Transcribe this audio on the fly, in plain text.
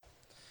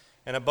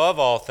And above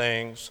all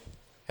things,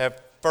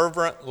 have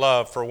fervent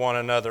love for one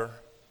another,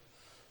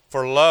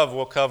 for love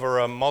will cover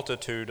a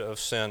multitude of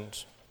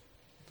sins.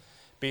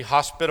 Be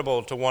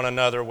hospitable to one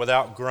another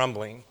without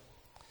grumbling.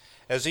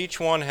 As each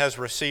one has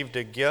received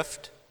a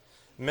gift,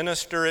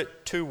 minister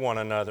it to one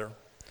another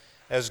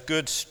as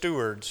good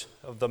stewards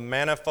of the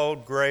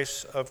manifold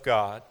grace of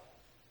God.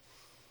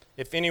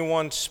 If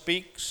anyone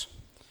speaks,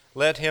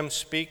 let him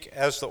speak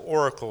as the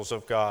oracles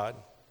of God.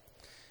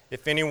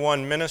 If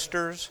anyone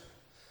ministers,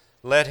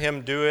 let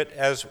him do it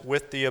as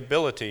with the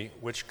ability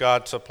which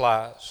God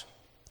supplies,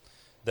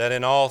 that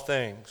in all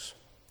things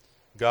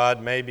God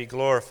may be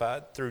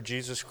glorified through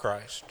Jesus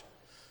Christ,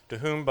 to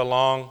whom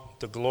belong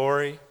the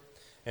glory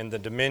and the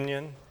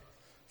dominion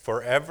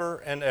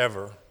forever and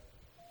ever.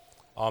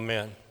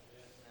 Amen.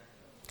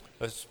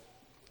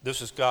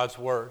 This is God's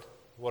Word.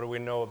 What do we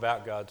know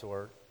about God's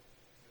Word?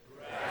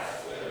 The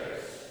grass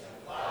withers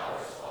and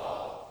flowers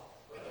fall,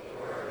 but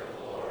the word of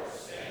the Lord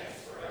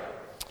stands forever.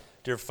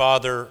 Dear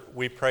Father,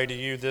 we pray to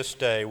you this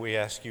day. We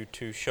ask you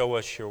to show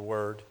us your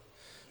Word.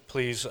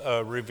 Please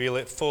reveal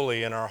it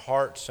fully in our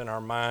hearts and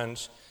our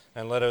minds,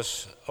 and let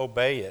us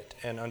obey it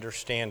and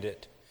understand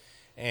it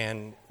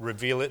and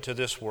reveal it to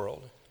this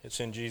world. It's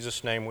in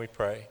Jesus' name we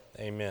pray.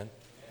 Amen.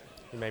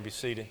 You may be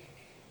seated.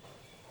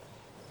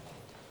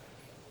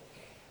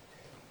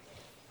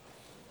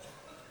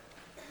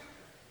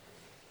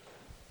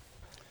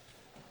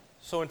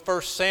 So in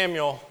 1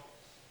 Samuel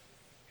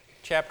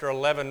chapter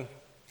 11,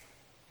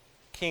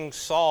 King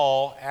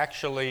Saul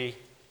actually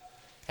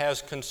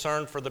has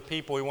concern for the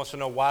people. He wants to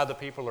know why the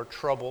people are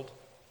troubled.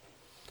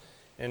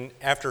 And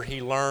after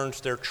he learns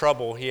their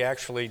trouble, he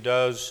actually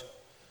does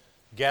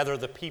gather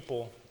the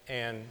people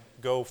and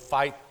go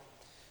fight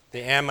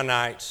the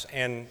Ammonites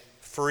and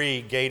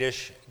free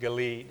Kadesh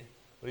Gilead.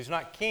 But he's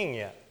not king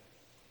yet.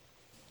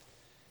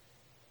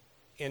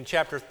 In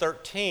chapter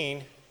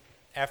 13,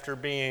 after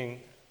being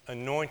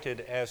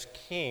anointed as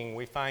king,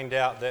 we find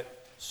out that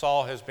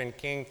Saul has been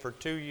king for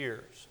 2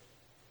 years.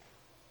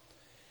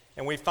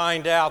 And we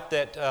find out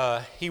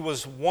that he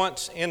was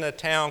once in a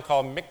town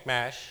called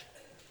Michmash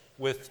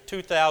with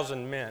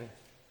 2,000 men,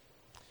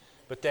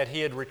 but that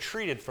he had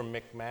retreated from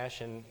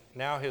Michmash, and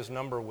now his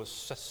number was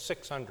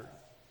 600.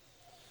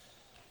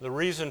 The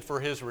reason for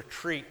his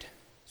retreat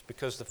is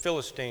because the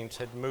Philistines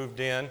had moved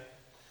in.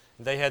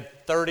 They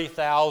had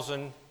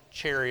 30,000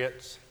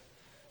 chariots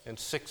and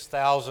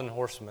 6,000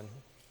 horsemen.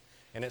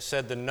 And it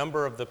said the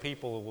number of the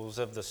people was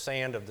of the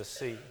sand of the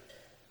sea.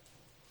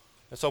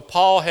 And so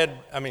Saul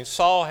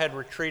had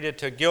retreated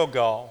to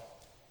Gilgal.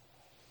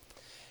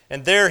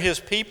 And there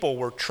his people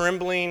were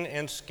trembling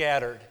and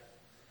scattered.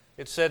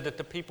 It said that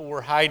the people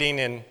were hiding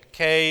in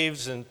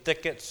caves and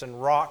thickets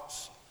and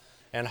rocks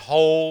and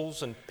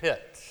holes and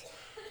pits.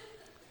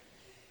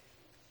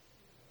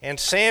 And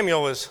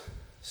Samuel is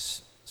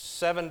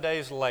 7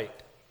 days late.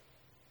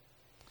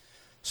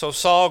 So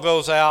Saul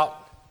goes out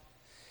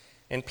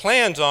and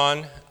plans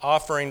on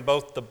offering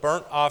both the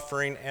burnt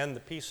offering and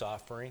the peace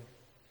offering.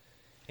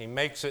 He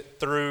makes it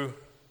through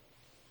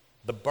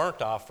the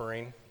burnt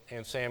offering,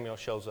 and Samuel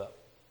shows up.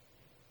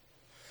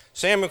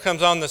 Samuel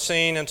comes on the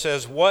scene and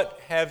says, "What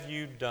have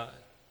you done?"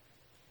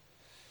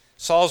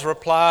 Saul's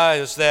reply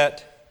is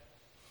that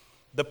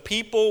the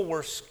people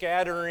were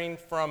scattering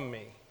from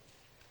me.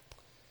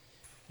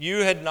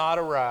 You had not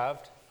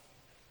arrived.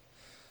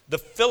 The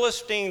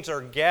Philistines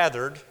are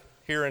gathered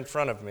here in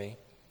front of me.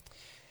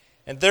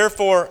 And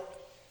therefore,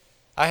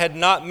 I had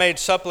not made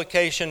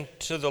supplication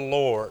to the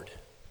Lord.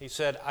 He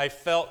said, I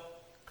felt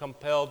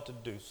compelled to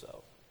do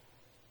so.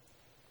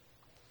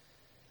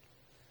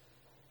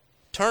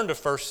 Turn to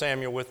 1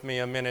 Samuel with me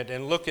a minute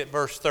and look at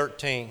verse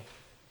 13.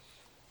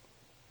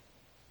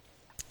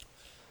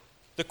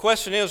 The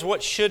question is,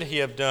 what should he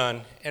have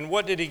done, and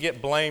what did he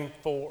get blamed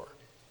for?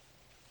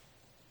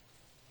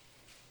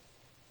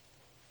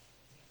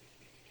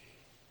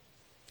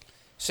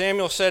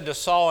 Samuel said to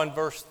Saul in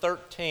verse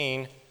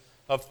 13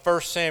 of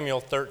 1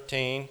 Samuel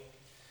 13,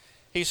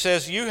 he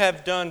says, "You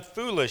have done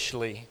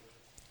foolishly.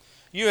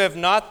 You have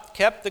not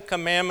kept the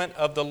commandment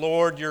of the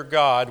Lord your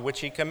God,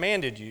 which he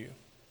commanded you.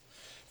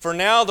 For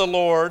now the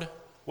Lord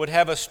would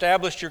have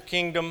established your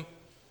kingdom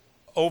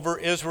over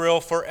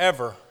Israel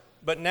forever,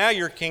 but now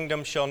your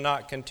kingdom shall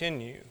not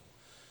continue.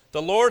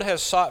 The Lord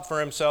has sought for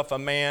himself a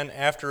man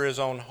after his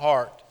own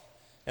heart,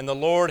 and the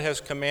Lord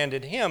has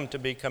commanded him to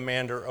be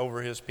commander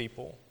over his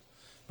people,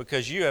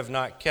 because you have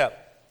not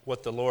kept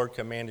what the Lord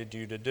commanded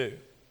you to do."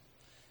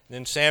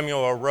 Then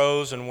Samuel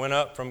arose and went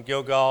up from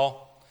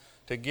Gilgal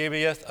to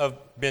Gibeah of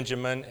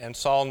Benjamin, and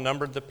Saul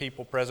numbered the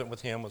people present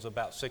with him was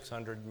about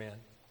 600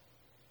 men.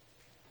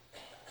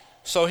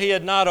 So he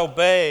had not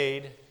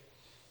obeyed,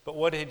 but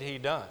what had he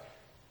done?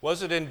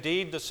 Was it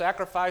indeed the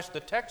sacrifice? The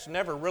text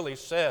never really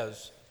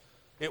says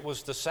it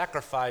was the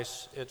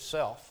sacrifice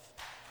itself.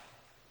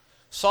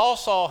 Saul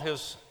saw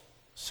his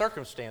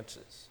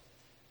circumstances.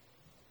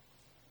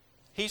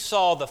 He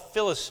saw the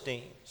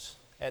Philistines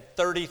at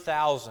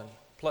 30,000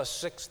 plus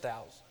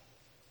 6,000.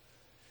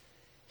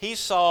 He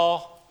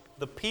saw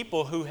the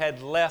people who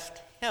had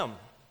left him.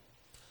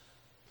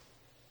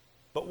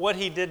 But what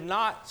he did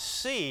not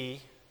see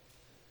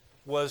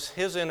was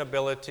his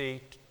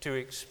inability to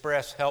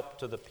express help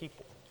to the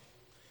people.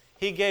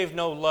 He gave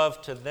no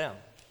love to them.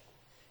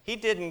 He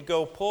didn't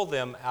go pull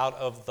them out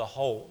of the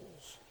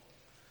holes.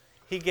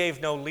 He gave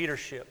no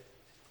leadership.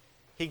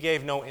 He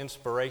gave no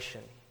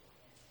inspiration.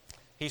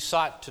 He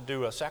sought to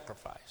do a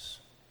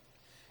sacrifice.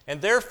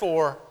 And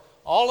therefore,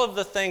 all of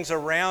the things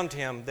around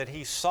him that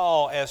he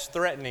saw as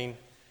threatening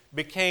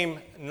became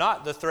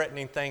not the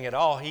threatening thing at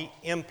all. He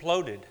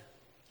imploded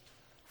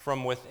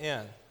from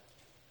within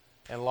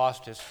and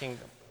lost his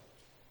kingdom.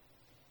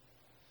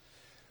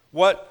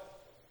 What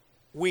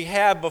we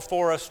have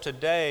before us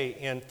today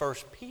in 1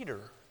 Peter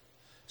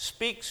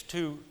speaks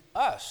to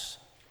us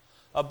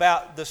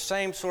about the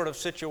same sort of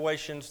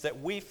situations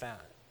that we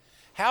found.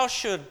 How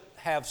should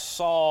have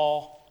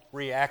Saul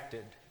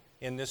reacted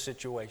in this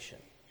situation?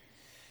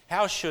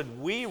 How should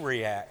we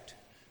react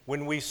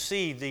when we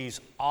see these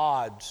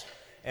odds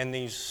and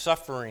these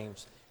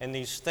sufferings and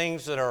these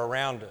things that are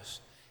around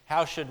us?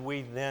 How should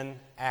we then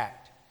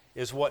act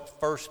is what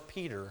 1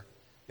 Peter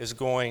is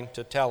going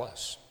to tell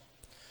us.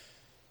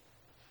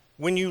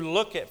 When you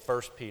look at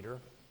 1 Peter,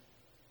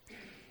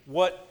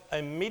 what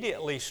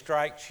immediately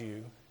strikes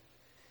you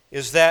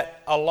is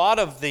that a lot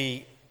of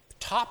the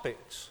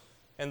topics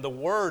and the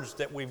words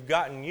that we've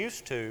gotten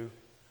used to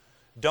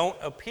don't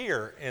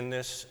appear in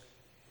this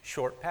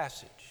short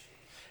passage.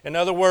 In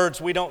other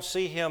words, we don't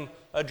see him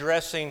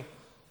addressing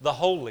the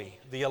holy,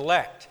 the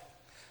elect,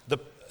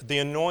 the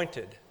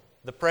anointed,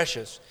 the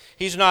precious.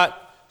 He's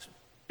not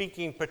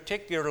speaking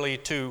particularly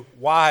to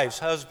wives,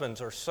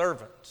 husbands, or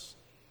servants.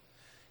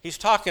 He's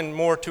talking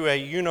more to a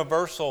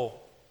universal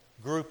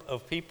group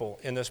of people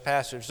in this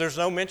passage. There's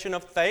no mention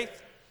of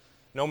faith,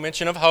 no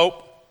mention of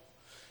hope.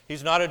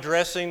 He's not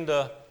addressing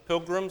the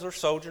pilgrims or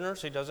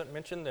sojourners. He doesn't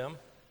mention them.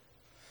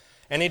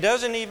 And he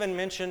doesn't even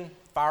mention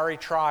fiery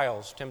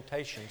trials,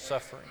 temptation,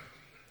 suffering.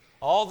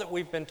 All that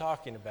we've been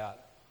talking about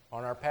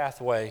on our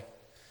pathway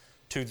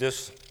to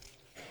this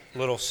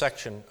little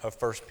section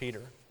of 1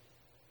 Peter.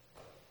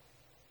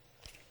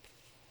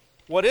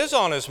 What is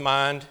on his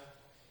mind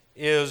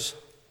is,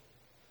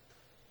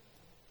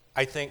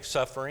 I think,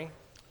 suffering,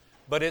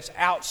 but it's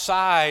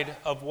outside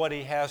of what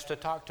he has to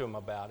talk to him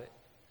about it.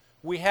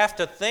 We have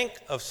to think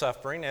of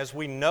suffering as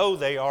we know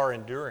they are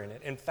enduring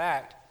it. In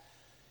fact,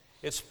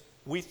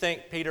 we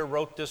think Peter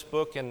wrote this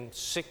book in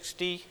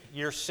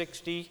year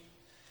 60,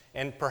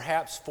 and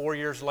perhaps 4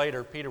 years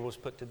later, Peter was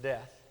put to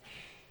death.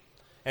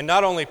 And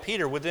not only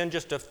Peter, within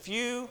just a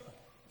few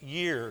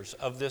years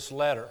of this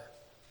letter,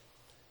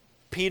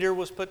 Peter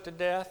was put to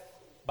death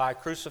by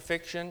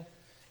crucifixion.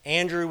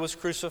 Andrew was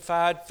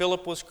crucified.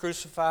 Philip was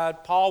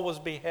crucified. Paul was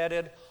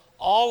beheaded.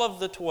 All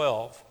of the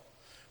 12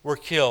 were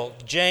killed.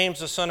 James,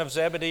 the son of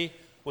Zebedee,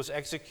 was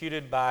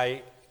executed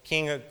by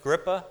King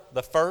Agrippa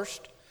I.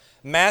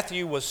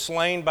 Matthew was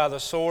slain by the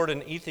sword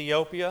in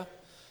Ethiopia.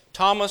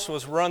 Thomas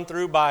was run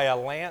through by a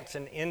lance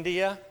in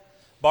India.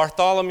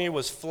 Bartholomew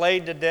was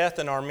flayed to death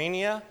in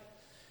Armenia.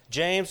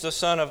 James, the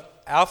son of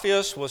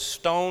Alphaeus, was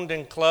stoned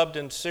and clubbed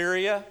in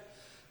Syria.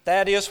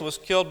 Thaddeus was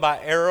killed by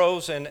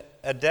arrows in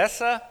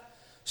Edessa.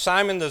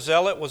 Simon the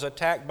Zealot was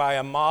attacked by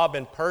a mob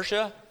in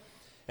Persia.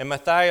 And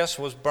Matthias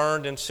was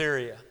burned in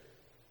Syria.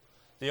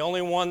 The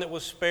only one that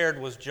was spared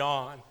was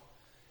John,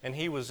 and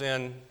he was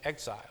in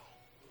exile.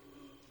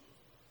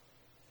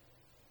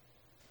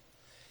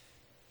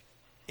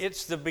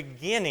 It's the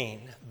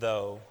beginning,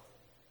 though.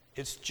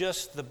 It's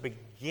just the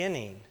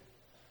beginning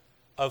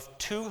of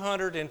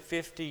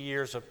 250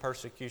 years of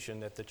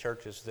persecution that the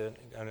church is then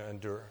going to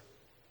endure.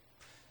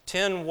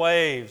 10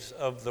 waves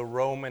of the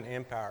Roman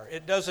Empire.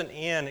 It doesn't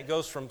end. It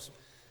goes from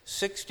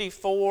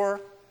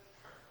 64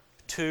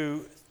 to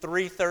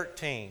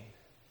 313,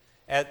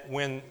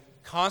 when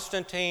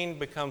Constantine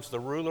becomes the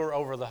ruler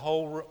over the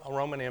whole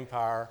Roman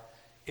Empire,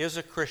 is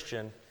a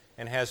Christian,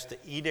 and has the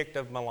Edict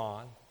of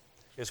Milan,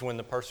 is when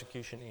the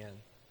persecution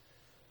ends.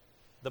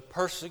 The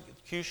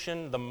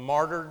persecution, the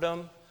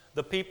martyrdom,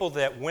 the people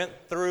that went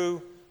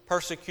through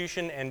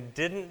persecution and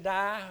didn't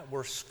die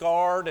were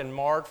scarred and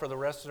marred for the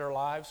rest of their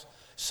lives.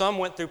 Some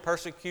went through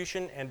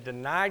persecution and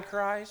denied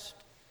Christ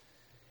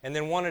and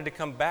then wanted to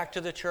come back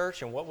to the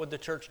church, and what would the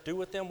church do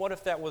with them? What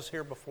if that was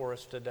here before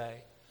us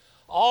today?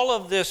 All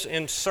of this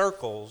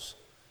encircles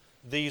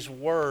these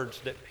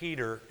words that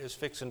Peter is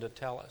fixing to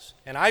tell us.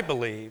 And I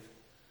believe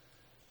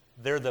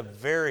they're the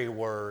very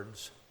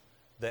words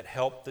that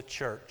helped the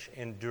church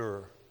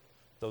endure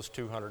those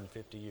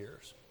 250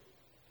 years.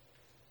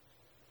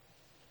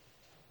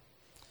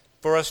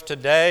 For us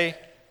today,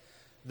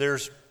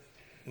 there's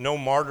no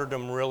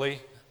martyrdom really,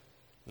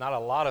 not a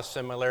lot of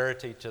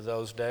similarity to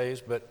those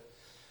days, but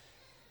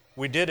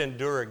we did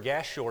endure a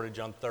gas shortage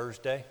on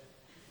Thursday.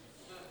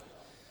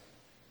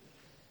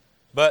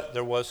 But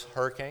there was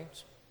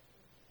hurricanes,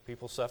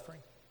 people suffering.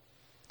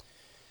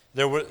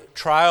 There were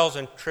trials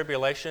and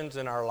tribulations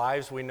in our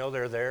lives. We know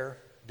they're there,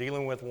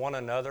 dealing with one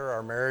another,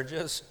 our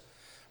marriages,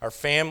 our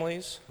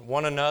families,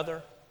 one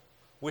another.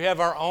 We have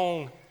our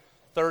own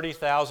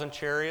 30,000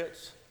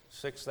 chariots,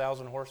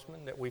 6,000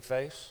 horsemen that we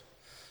face.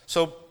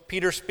 So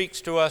Peter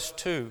speaks to us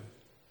too.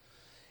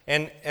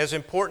 And as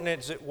important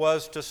as it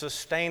was to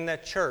sustain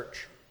that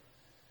church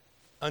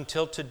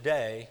until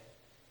today,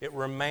 it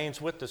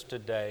remains with us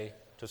today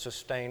to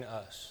sustain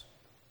us.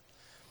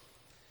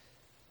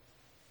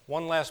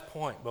 One last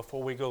point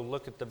before we go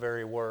look at the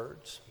very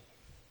words.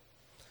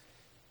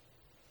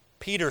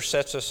 Peter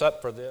sets us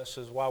up for this,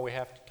 is why we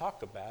have to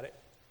talk about it.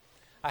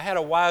 I had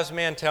a wise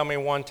man tell me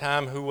one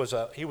time he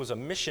was a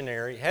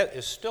missionary,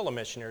 is still a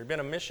missionary, been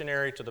a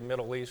missionary to the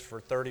Middle East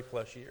for 30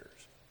 plus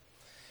years.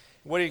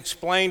 What he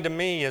explained to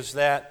me is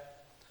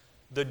that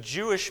the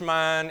Jewish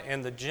mind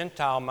and the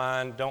Gentile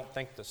mind don't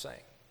think the same.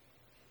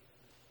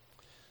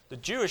 The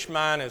Jewish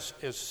mind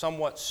is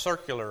somewhat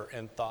circular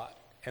in thought,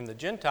 and the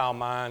Gentile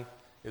mind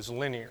is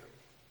linear.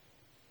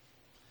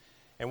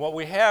 And what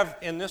we have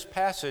in this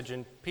passage,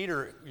 and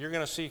Peter, you're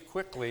going to see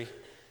quickly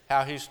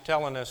how he's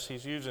telling us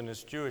he's using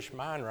his Jewish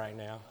mind right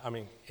now. I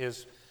mean,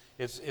 it's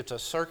a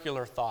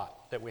circular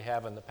thought that we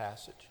have in the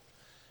passage.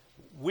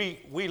 We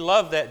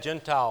love that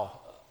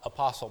Gentile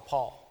Apostle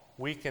Paul.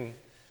 We can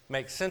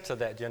make sense of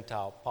that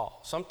Gentile Paul.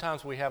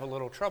 Sometimes we have a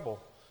little trouble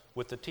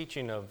with the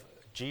teaching of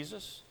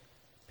Jesus,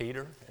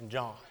 Peter, and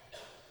John.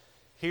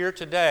 Here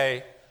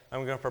today,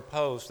 I'm going to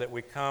propose that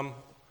we come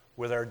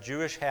with our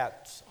Jewish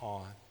hats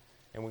on,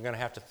 and we're going to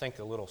have to think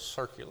a little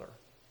circular.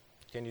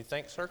 Can you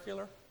think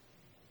circular?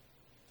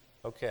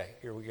 Okay,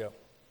 here we go.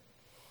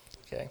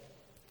 Okay.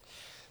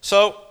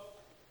 So,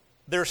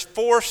 there's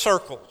 4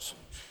 circles,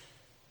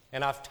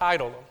 and I've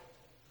titled them.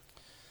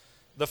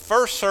 The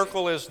first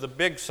circle is the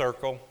big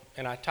circle,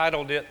 and I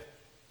titled it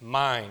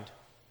Mind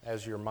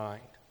as Your Mind.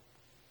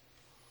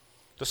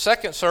 The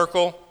second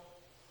circle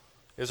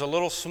is a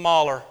little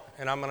smaller,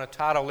 and I'm going to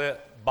title it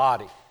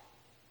Body.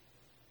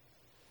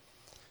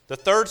 The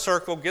third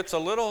circle gets a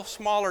little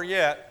smaller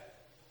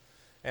yet,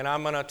 and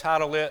I'm going to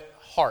title it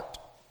Heart.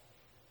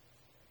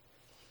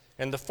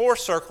 And the fourth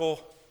circle,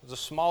 the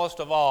smallest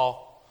of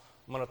all,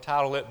 I'm going to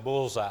title it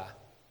Bullseye.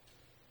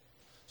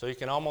 So you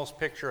can almost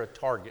picture a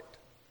target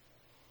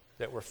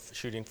that we're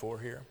shooting for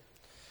here.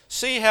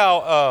 See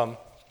how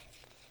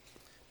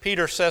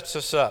Peter sets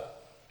us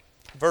up.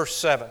 Verse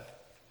 7.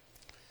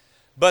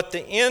 But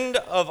the end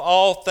of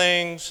all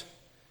things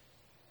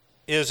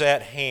is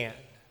at hand.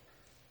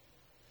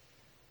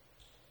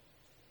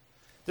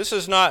 This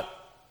is not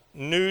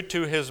new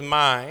to his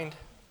mind.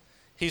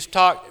 He's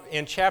talked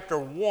in chapter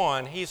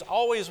 1, he's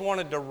always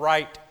wanted to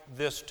write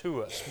this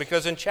to us.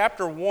 Because in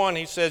chapter 1,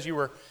 he says, you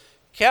were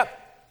kept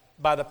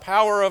by the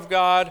power of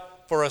God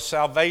for a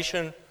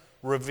salvation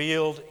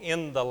revealed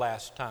in the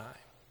last time.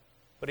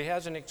 But he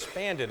hasn't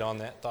expanded on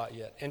that thought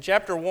yet. In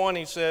chapter 1,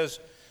 he says,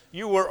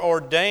 you were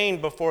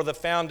ordained before the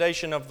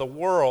foundation of the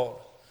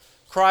world.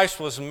 Christ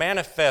was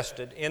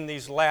manifested in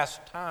these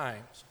last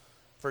times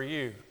for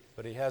you.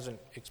 But he hasn't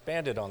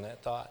expanded on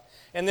that thought.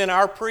 And then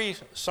our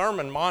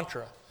pre-sermon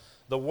mantra,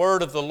 the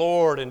word of the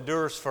Lord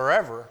endures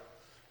forever,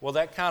 well,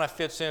 that kind of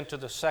fits into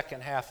the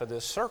second half of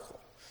this circle.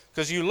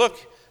 Because you look,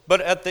 but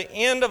at the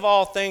end of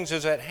all things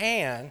is at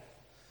hand,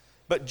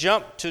 but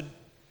jump to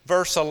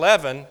verse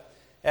 11,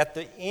 at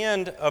the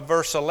end of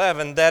verse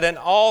 11, that in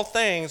all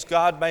things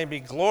God may be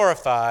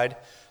glorified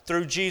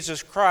through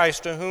Jesus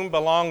Christ, to whom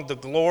belong the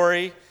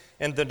glory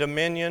and the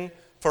dominion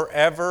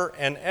forever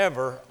and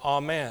ever.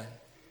 Amen.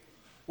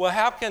 Well,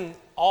 how can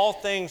all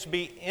things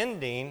be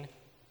ending,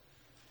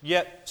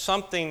 yet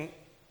something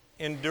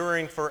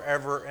enduring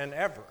forever and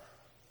ever?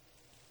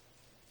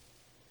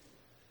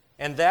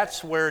 And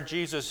that's where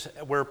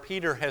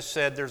Peter has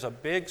said there's a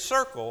big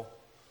circle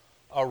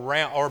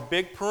around, or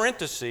big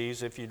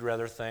parentheses, if you'd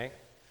rather think,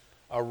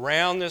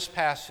 around this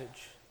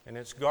passage. And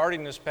it's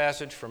guarding this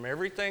passage from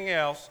everything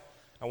else.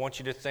 I want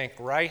you to think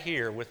right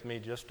here with me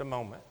just a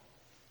moment.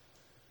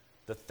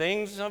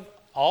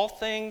 All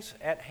things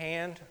at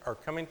hand are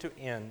coming to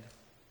end,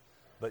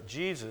 but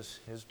Jesus,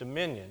 his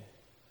dominion,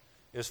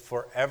 is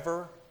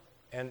forever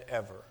and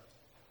ever.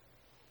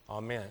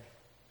 Amen.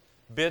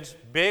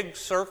 Big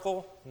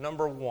circle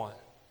number 1,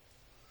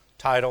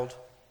 titled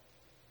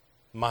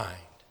Mind.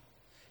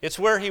 It's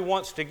where he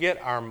wants to get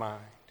our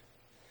mind.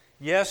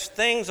 Yes,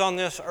 things on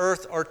this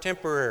earth are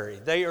temporary.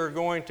 They are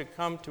going to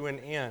come to an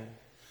end.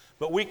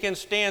 But we can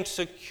stand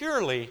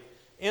securely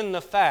in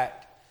the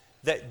fact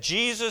that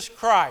Jesus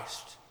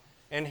Christ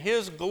and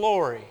his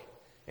glory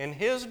and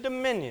his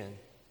dominion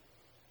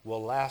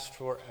will last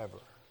forever.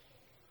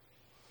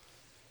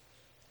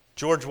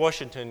 George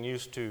Washington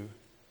used to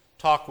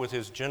talk with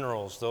his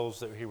generals, those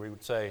that he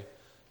would say,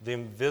 the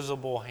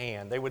invisible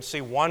hand. They would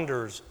see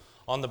wonders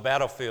on the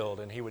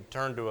battlefield, and he would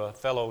turn to a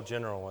fellow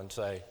general and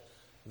say,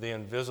 the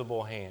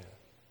invisible hand.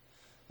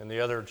 And the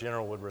other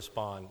general would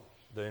respond,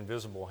 the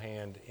invisible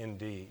hand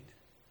indeed.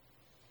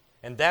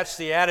 And that's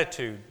the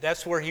attitude.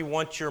 That's where he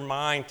wants your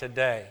mind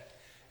today.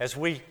 As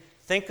we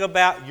think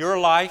about your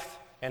life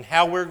and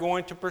how we're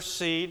going to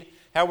proceed,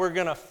 how we're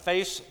going to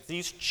face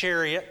these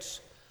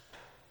chariots,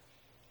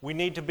 we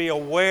need to be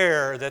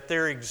aware that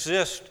there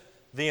exists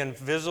the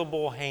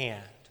invisible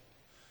hand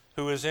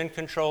who is in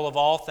control of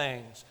all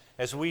things.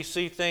 As we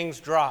see things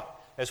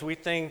drop, as we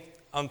think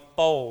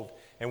unfold,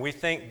 and we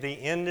think the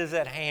end is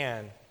at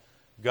hand,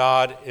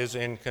 God is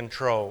in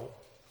control.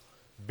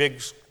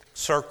 Big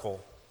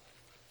circle,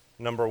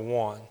 number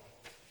 1.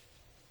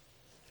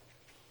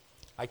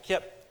 I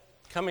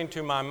kept coming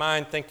to my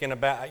mind thinking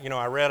about,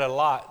 I read a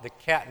lot, the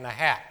cat in the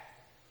hat.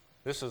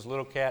 This is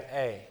little cat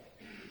A.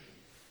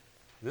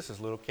 This is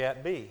little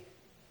cat B.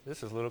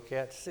 This is little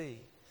cat C.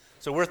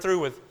 So we're through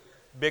with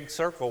big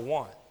circle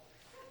 1.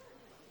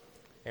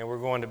 And we're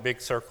going to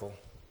big circle.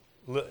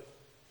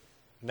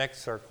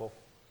 Next circle,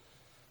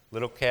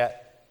 little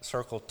cat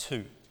circle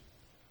 2.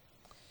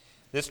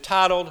 This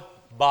titled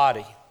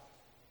Body.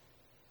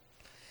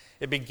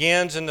 It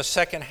begins in the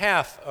second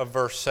half of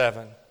verse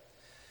 7.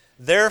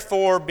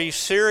 Therefore be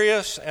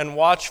serious and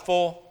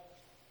watchful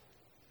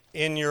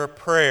in your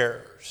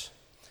prayers.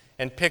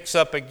 And picks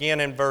up again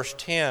in verse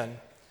 10.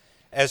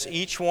 As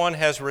each one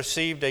has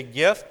received a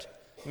gift,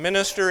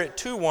 minister it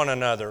to one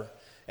another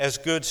as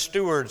good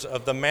stewards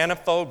of the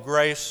manifold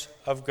grace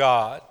of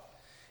God.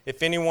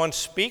 If anyone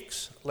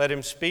speaks, let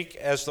him speak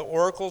as the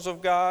oracles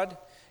of God.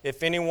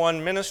 If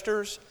anyone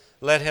ministers,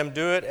 let him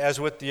do it as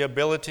with the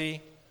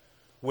ability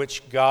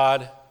which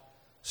God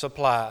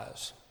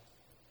supplies.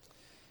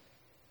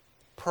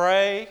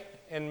 Pray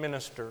and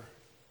minister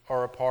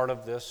are a part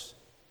of this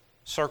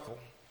circle,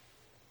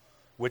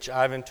 which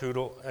I've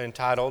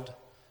entitled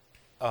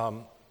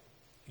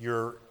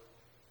your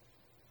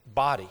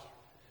body,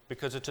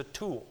 because it's a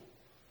tool.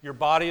 Your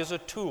body is a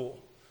tool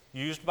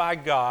used by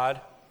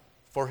God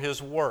for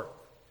His work.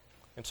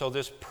 And so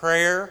this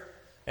prayer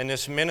and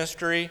this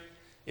ministry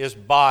is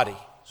body,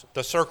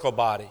 the circle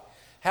body.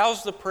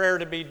 How's the prayer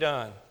to be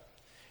done?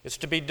 It's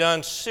to be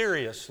done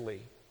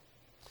seriously.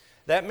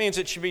 That means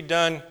it should be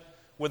done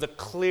with a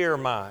clear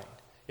mind.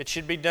 It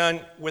should be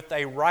done with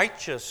a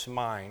righteous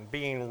mind,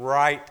 being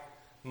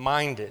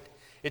right-minded.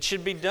 It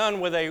should be done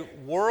with a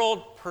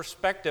world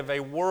perspective, a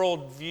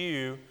world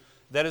view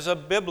that is a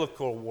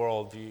biblical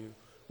worldview,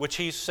 which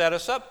He's set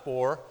us up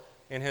for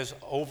in His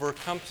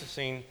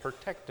over-encompassing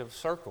protective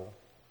circle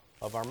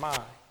of our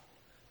mind.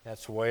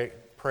 That's the way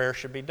prayer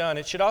should be done.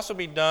 It should also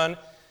be done,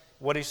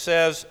 what He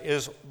says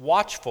is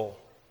watchful.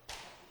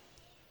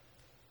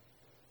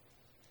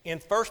 In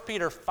 1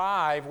 Peter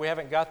 5, we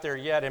haven't got there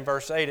yet, in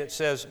verse 8 it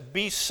says,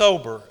 be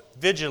sober,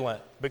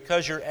 vigilant,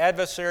 because your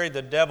adversary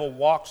the devil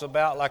walks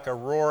about like a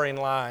roaring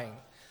lion,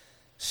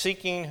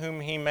 seeking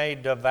whom he may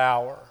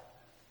devour.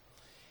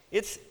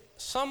 It's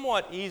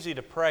somewhat easy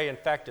to pray. In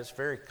fact, it's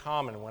very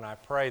common when I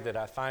pray that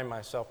I find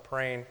myself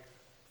praying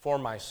for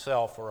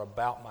myself or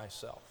about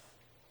myself.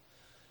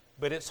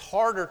 But it's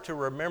harder to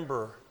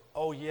remember,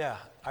 oh yeah,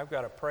 I've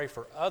got to pray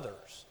for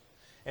others,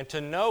 and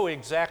to know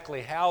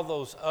exactly how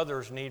those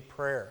others need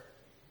prayer.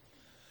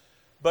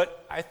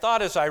 But I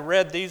thought as I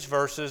read these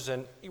verses,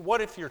 and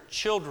what if your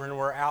children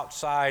were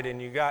outside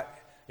and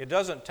it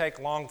doesn't take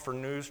long for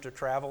news to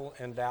travel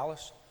in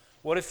Dallas.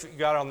 What if you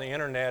got on the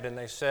internet and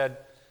they said,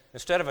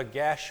 instead of a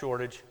gas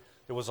shortage,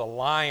 there was a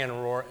lion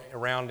roar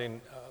around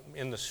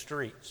in the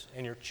streets,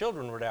 and your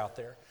children were out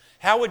there?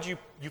 How would you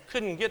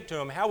couldn't get to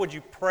them, how would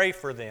you pray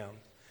for them?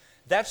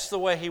 That's the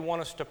way He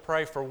wants us to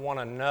pray for one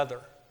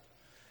another.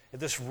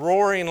 This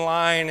roaring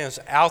lion is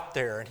out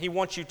there, and He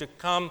wants you to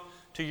come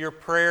to your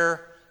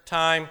prayer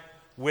time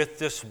with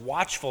this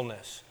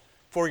watchfulness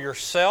for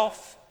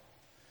yourself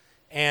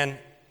and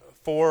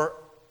for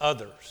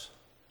others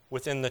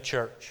within the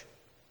church.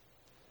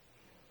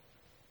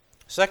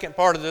 Second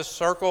part of this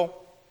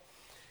circle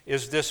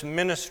is this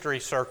ministry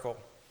circle.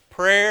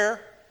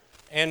 Prayer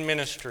and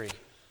ministry,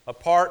 a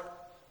part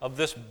of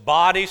this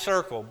body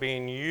circle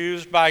being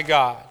used by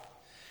God.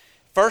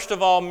 First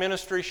of all,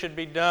 ministry should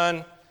be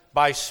done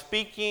by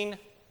speaking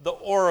the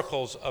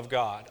oracles of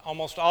God.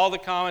 Almost all the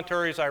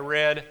commentaries I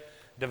read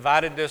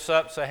divided this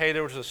up, say, hey,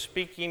 there was a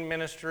speaking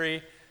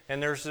ministry,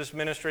 and there's this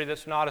ministry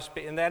that's not a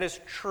speaking, and that is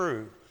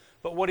true.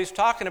 But what he's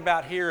talking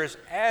about here is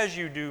as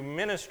you do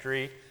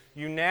ministry,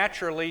 you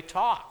naturally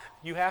talk.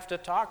 You have to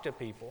talk to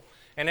people.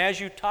 And as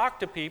you talk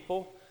to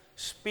people,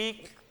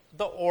 speak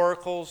the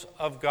oracles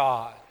of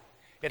God.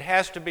 It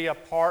has to be a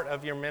part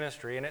of your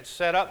ministry, and it's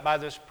set up by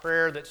this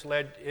prayer that's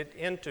led it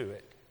into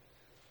it.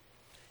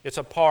 It's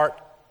a part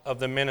of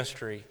the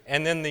ministry.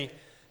 And then the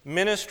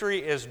ministry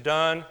is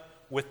done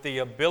with the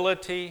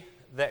ability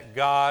that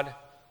God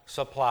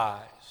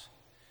supplies.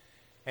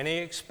 And he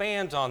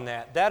expands on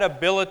that. That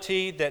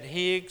ability that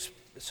he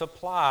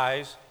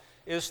supplies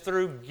is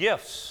through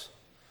gifts.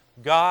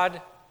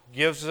 God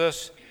gives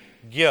us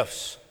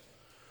gifts.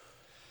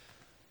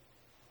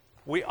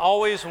 We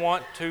always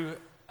want to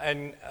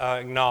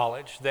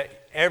acknowledge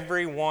that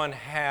everyone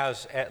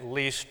has at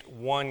least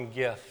one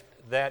gift.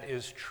 That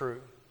is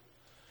true.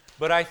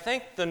 But I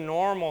think the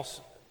normal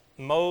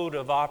mode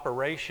of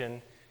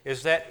operation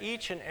is that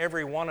each and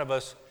every one of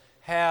us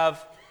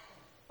have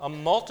a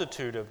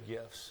multitude of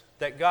gifts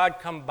that God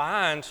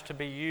combines to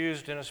be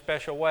used in a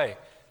special way.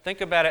 Think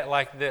about it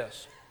like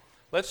this.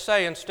 Let's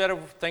say instead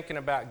of thinking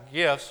about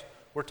gifts,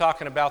 we're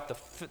talking about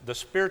the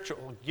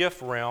spiritual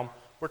gift realm.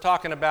 We're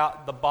talking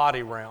about the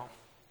body realm,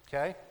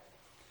 okay?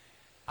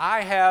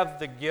 I have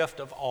the gift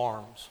of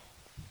arms.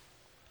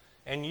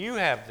 and you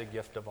have the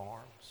gift of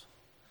arms,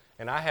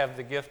 and I have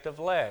the gift of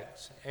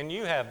legs, and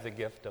you have the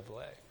gift of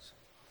legs.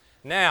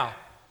 Now,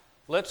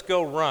 let's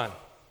go run.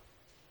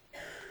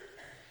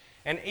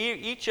 And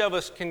each of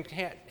us can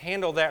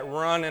handle that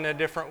run in a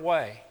different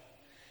way.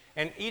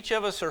 And each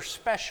of us are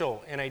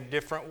special in a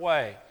different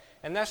way.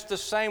 And that's the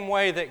same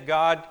way that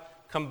God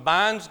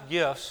combines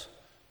gifts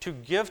to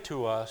give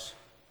to us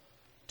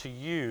to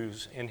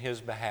use in His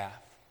behalf.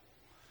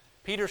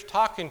 Peter's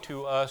talking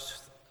to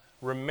us,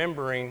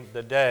 remembering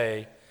the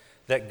day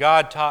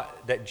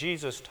that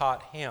Jesus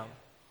taught him.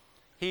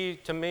 He,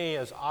 to me,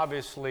 is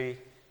obviously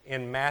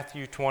in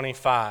Matthew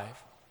 25.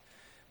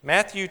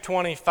 Matthew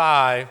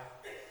 25,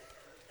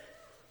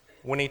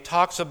 when he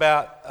talks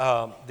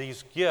about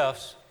these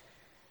gifts,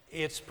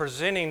 it's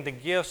presenting the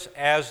gifts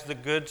as the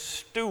good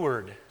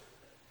steward.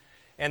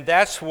 And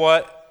that's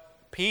what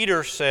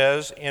Peter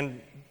says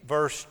in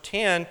verse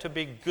 10, to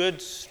be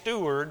good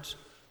stewards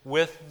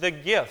with the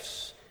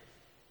gifts.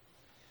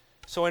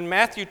 So in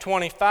Matthew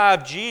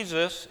 25,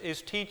 Jesus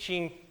is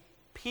teaching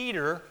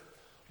Peter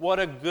what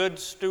a good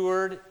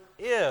steward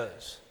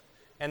is.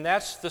 And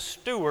that's the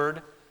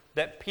steward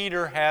that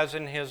Peter has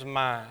in his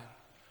mind.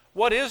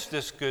 What is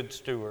this good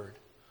steward?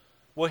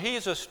 Well,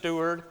 he's a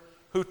steward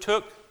who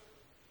took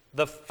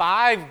the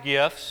 5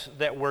 gifts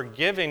that were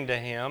given to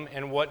him,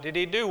 and what did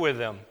he do with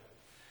them?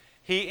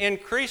 He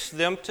increased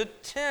them to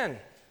 10.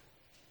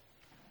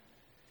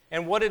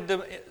 And what did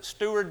the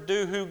steward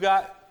do who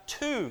got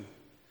 2?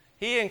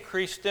 He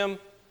increased them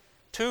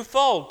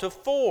twofold to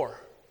 4.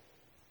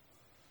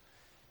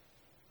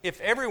 If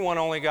everyone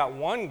only got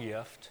 1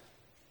 gift,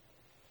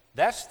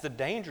 that's the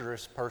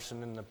dangerous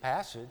person in the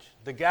passage.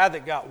 The guy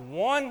that got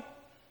 1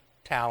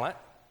 talent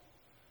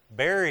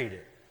buried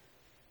it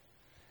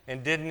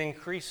and didn't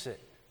increase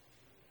it.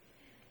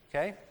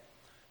 Okay?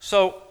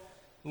 So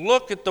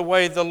look at the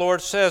way the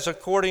Lord says,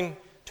 according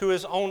to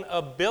His own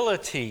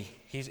ability.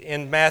 He's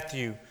in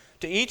Matthew.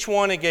 To each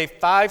one He gave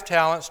 5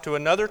 talents, to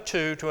another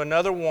 2, to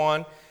another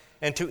 1,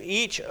 and to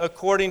each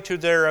according to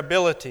their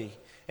ability.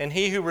 And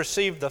he who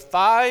received the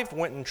 5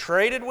 went and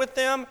traded with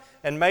them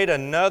and made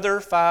another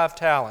 5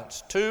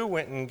 talents. 2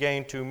 went and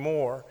gained 2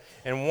 more,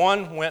 and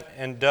 1 went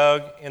and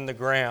dug in the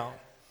ground.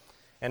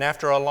 And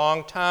after a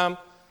long time,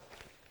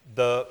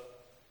 the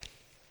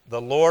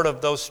Lord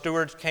of those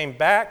stewards came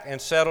back and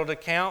settled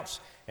accounts.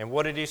 And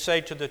what did he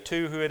say to the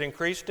 2 who had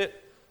increased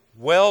it?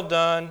 Well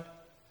done,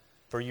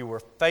 for you were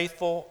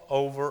faithful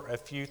over a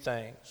few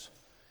things.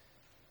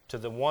 To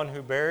the one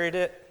who buried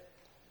it,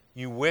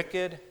 you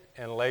wicked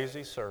and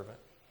lazy servant.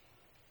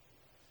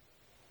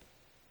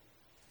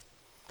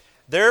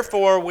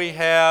 Therefore, we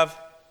have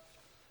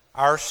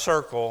our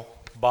circle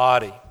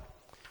body,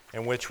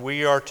 in which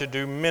we are to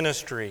do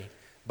ministry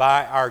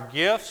by our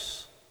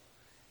gifts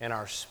and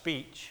our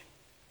speech,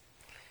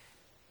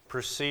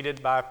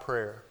 preceded by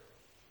prayer.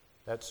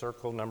 That's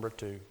circle number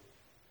 2.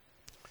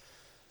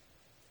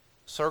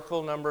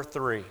 Circle number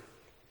 3.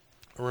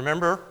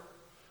 Remember,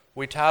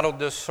 we titled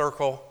this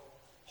circle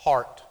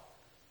Heart.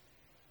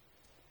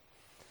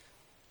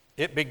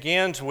 It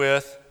begins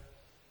with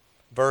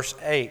verse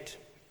 8.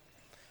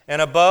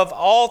 And above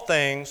all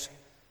things,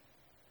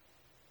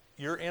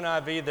 your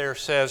NIV there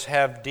says,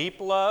 have deep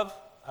love.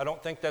 I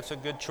don't think that's a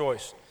good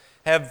choice.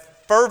 Have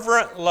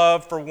fervent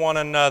love for one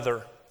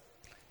another.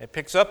 It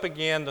picks up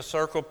again, the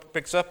circle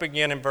picks up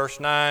again in verse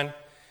 9.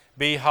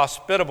 Be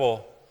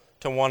hospitable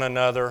to one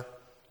another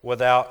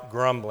without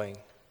grumbling.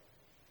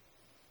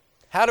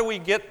 How do we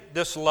get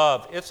this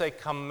love? It's a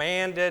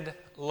commanded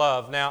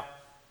love. Now,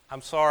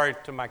 I'm sorry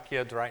to my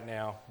kids right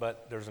now,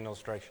 but there's an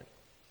illustration.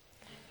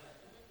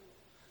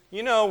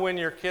 You know when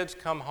your kids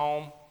come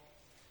home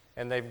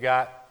and they've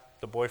got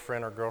the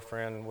boyfriend or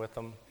girlfriend with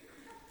them?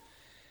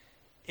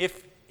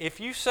 If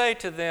you say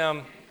to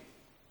them,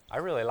 I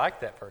really like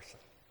that person,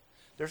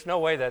 there's no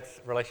way that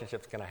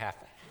relationship's going to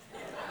happen.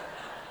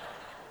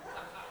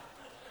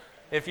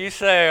 If you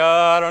say, oh,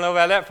 I don't know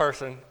about that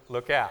person,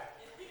 look out.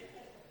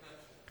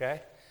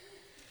 Okay?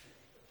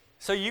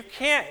 So you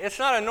can't, it's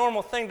not a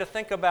normal thing to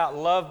think about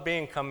love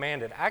being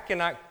commanded. I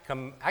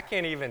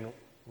can't even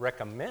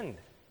recommend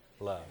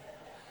love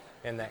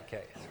in that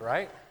case,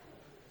 right?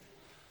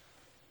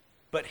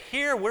 But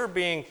here we're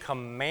being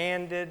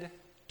commanded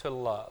to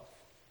love.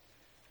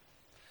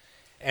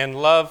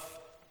 And love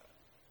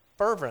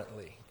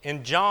fervently.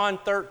 In John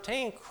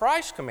 13,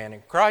 Christ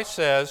commanded. Christ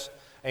says,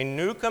 a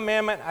new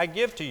commandment I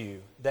give to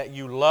you, that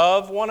you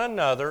love one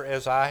another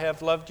as I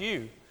have loved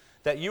you,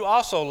 that you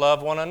also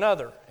love one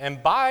another.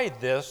 And by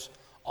this,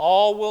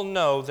 all will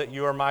know that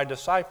you are my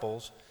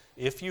disciples,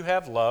 if you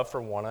have love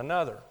for one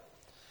another.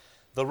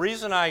 The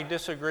reason I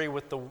disagree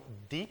with the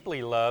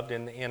deeply loved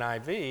in the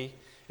NIV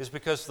is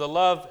because the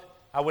love,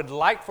 I would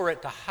like for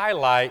it to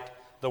highlight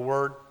the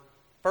word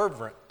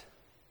fervent,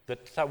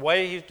 the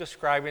way he's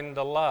describing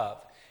the love.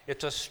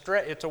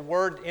 It's a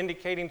word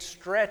indicating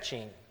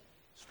stretching,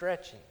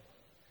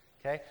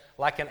 okay?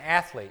 Like an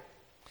athlete.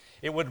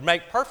 It would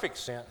make perfect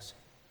sense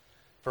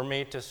for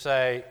me to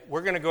say,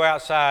 we're going to go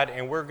outside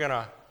and we're going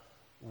to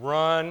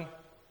run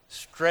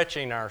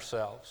stretching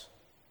ourselves.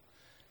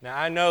 Now,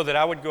 I know that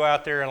I would go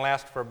out there and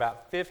last for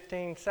about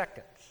 15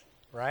 seconds,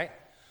 right?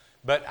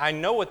 But I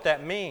know what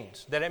that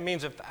means. That it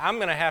means if I'm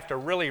going to have to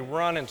really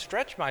run and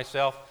stretch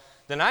myself,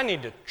 then I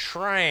need to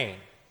train.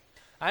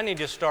 I need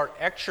to start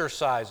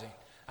exercising.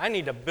 I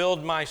need to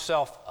build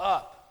myself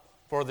up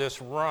for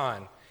this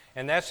run.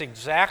 And that's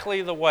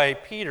exactly the way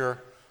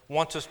Peter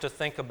wants us to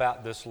think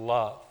about this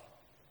love.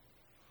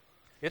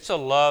 It's a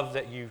love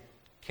that you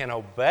can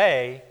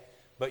obey,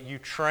 but you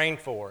train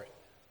for it.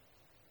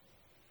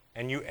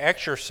 And you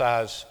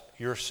exercise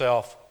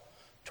yourself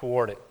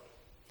toward it.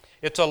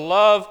 It's a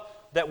love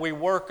that we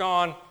work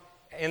on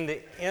in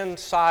the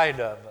inside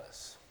of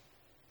us.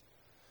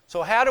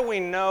 So how do we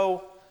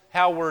know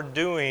how we're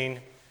doing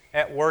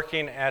at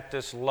working at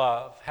this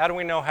love? How do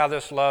we know how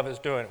this love is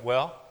doing?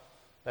 Well,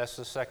 that's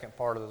the second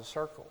part of the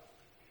circle.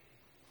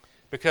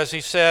 Because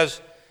he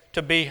says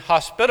to be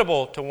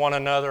hospitable to one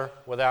another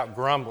without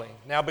grumbling.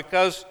 Now,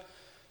 because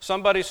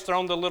somebody's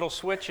thrown the little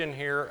switch in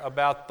here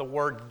about the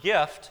word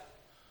gift,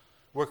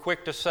 we're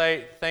quick to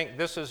think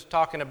this is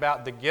talking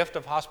about the gift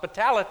of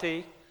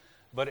hospitality,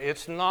 but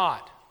it's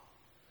not.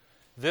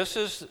 This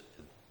is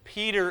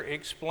Peter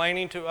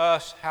explaining to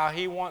us how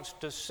he wants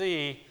to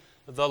see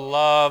the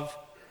love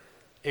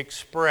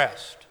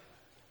expressed.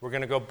 We're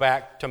going to go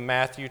back to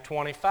Matthew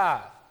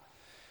 25.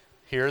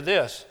 Hear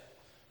this.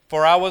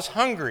 For I was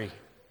hungry,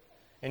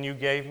 and you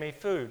gave me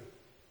food.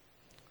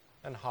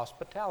 An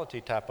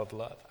hospitality type of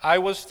love. I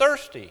was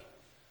thirsty,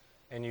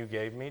 and you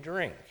gave me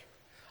drink.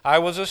 I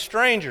was a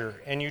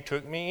stranger, and you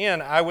took me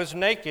in. I was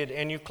naked,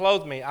 and you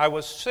clothed me. I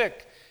was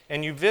sick,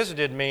 and you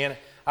visited me. And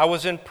I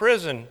was in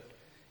prison,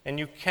 and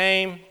you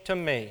came to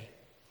me.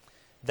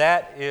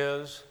 That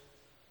is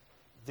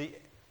the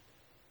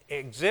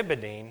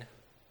exhibiting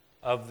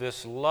of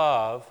this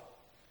love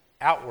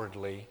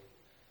outwardly.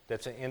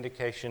 That's an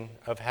indication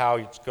of how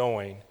it's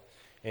going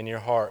in your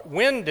heart.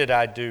 When did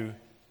I do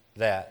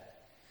that?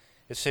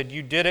 It said,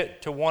 you did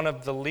it to one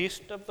of the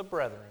least of the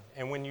brethren.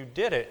 And when you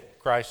did it,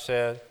 Christ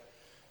said,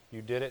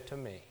 you did it to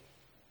me.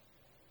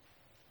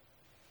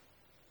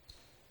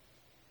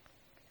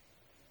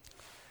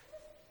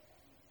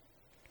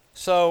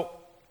 So,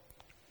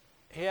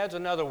 he adds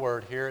another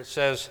word here. It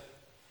says,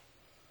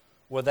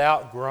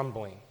 without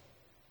grumbling.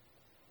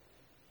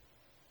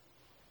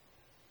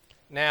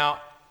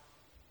 Now,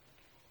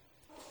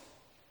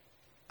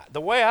 the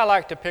way I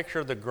like to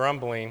picture the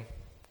grumbling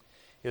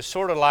is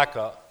sort of like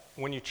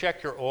when you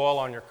check your oil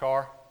on your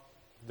car,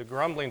 the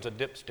grumbling's a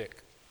dipstick.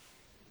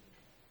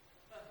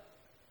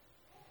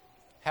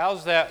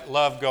 How's that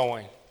love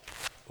going?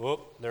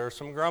 Whoop, there's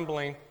some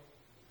grumbling.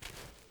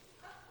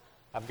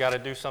 I've got to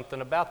do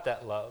something about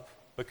that love.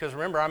 Because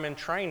remember, I'm in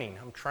training.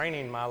 I'm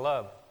training my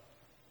love.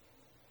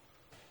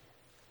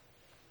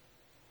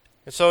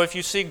 And so if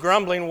you see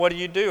grumbling, what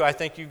do? I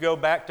think you go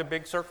back to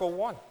big circle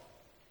 1.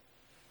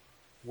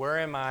 Where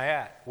am I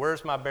at?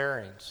 Where's my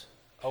bearings?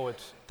 Oh,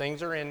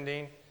 things are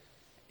ending,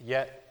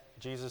 yet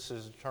Jesus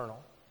is eternal.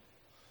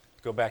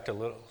 Go back to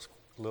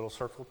little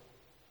circle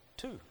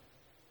 2.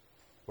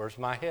 Where's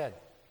my head?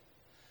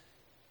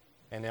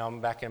 And now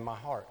I'm back in my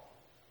heart.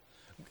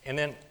 And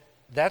then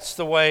that's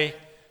the way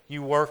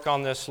you work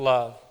on this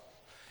love.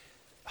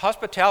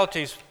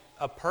 Hospitality is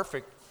a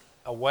perfect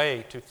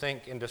way to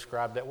think and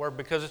describe that word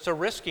because it's a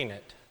risking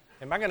it.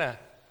 Am I going to,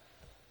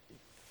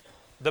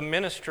 the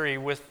ministry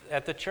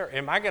at the church,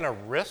 am I going to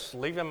risk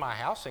leaving my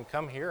house and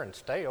come here and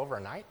stay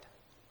overnight?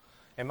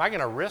 Am I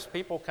going to risk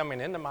people coming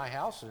into my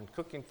house and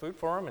cooking food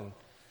for them and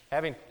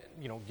having,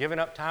 giving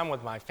up time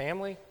with my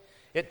family?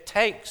 It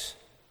takes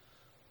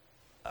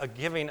a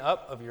giving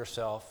up of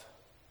yourself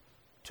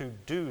to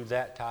do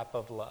that type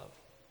of love.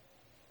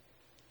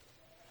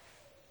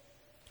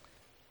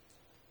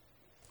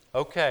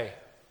 Okay,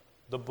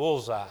 the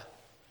bullseye.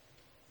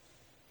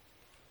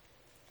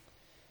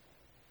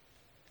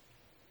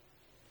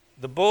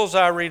 The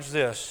bullseye reads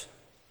this: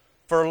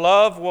 for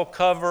love will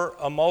cover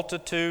a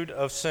multitude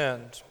of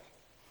sins.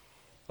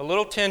 A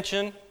little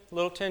tension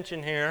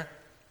here.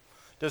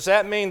 Does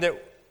that mean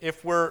that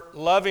if we're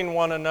loving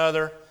one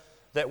another,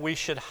 that we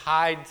should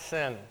hide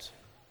sins?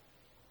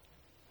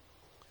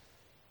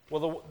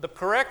 Well, the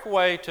correct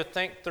way to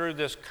think through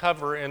this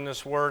cover in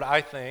this word,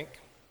 I think,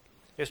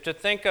 is to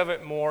think of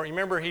it more. You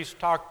remember he's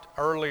talked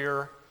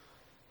earlier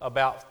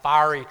about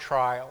fiery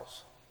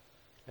trials.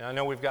 And I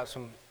know we've got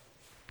some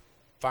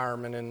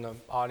firemen in the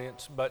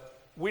audience, but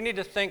we need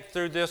to think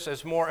through this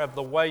as more of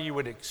the way you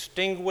would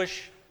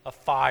extinguish a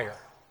fire.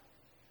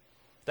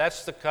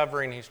 That's the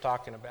covering he's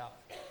talking about.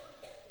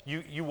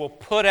 You will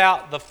put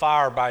out the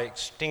fire by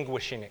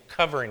extinguishing it,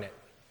 covering it.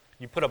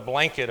 You put a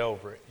blanket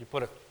over it. You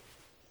put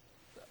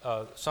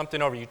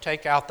something over it. You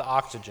take out the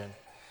oxygen.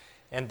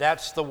 And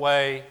that's the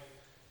way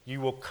you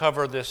will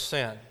cover this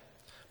sin.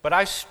 But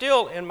I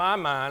still, in my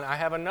mind, I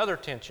have another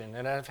tension.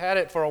 And I've had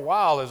it for a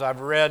while as I've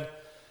read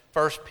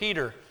 1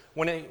 Peter.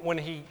 When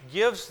he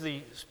gives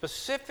the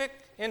specific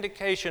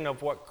indication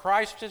of what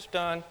Christ has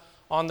done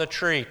on the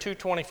tree,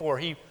 2:24,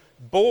 he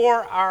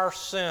bore our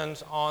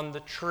sins on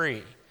the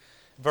tree.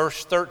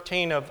 Verse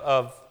 13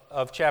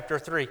 of chapter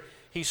 3,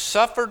 He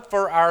suffered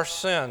for our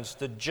sins,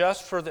 the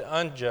just for the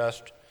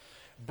unjust,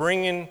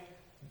 bringing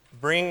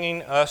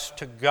us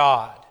to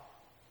God.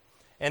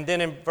 And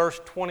then in verse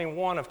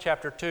 21 of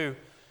chapter 2,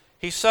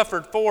 He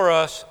suffered for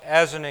us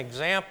as an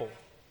example.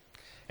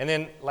 And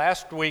then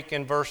last week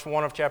in verse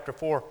 1 of chapter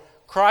 4,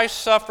 Christ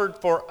suffered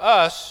for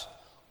us.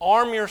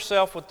 Arm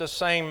yourself with the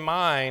same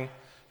mind.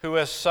 Who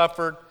has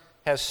suffered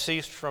has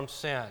ceased from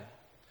sin.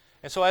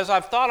 And so as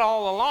I've thought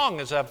all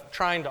along, as I've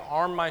trying to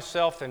arm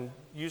myself and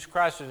use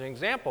Christ as an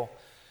example,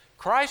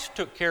 Christ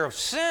took care of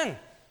sin.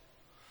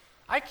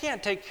 I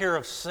can't take care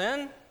of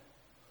sin.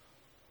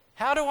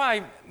 How do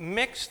I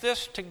mix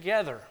this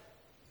together?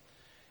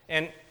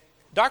 And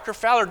Dr.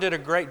 Fowler did a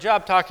great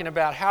job talking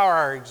about how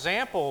our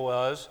example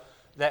was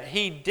that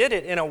he did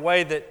it in a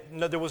way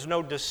that there was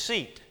no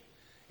deceit.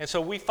 And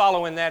so we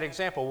follow in that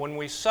example. When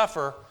we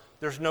suffer,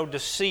 there's no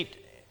deceit.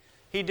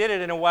 He did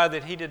it in a way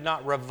that he did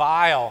not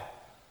revile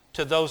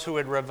to those who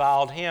had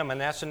reviled him.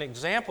 And that's an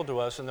example to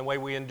us in the way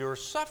we endure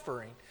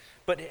suffering.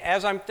 But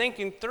as I'm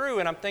thinking through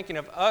and I'm thinking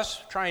of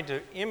us trying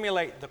to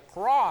emulate the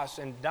cross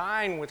and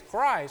dying with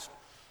Christ,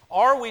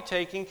 are we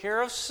taking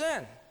care of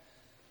sin?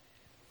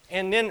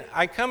 And then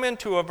I come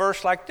into a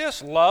verse like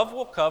this, love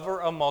will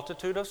cover a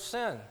multitude of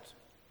sins.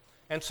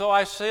 And so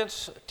I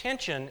sense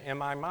tension in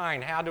my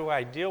mind. How do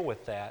I deal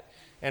with that?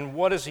 And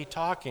what is he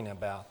talking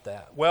about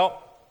that?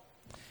 Well,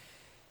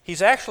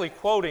 he's actually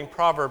quoting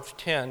Proverbs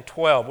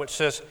 10:12, which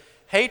says,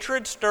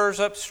 hatred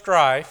stirs up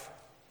strife,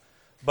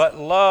 but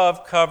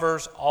love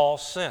covers all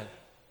sin.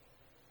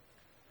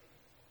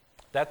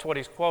 That's what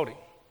he's quoting,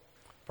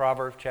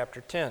 Proverbs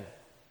chapter 10.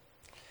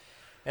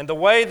 And the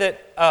way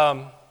that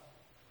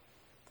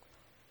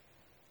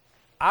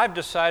I've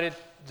decided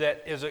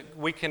that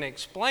we can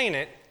explain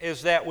it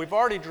is that we've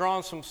already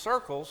drawn some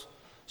circles,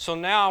 so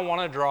now I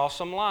want to draw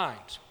some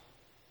lines.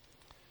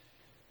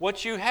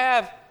 What you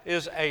have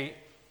is a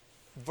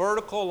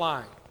vertical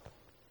line.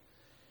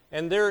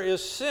 And there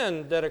is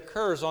sin that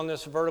occurs on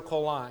this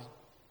vertical line.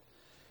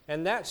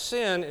 And that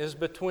sin is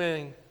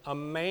between a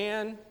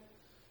man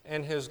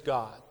and his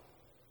God.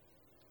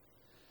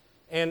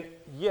 And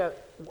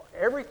yet,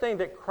 everything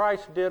that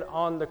Christ did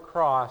on the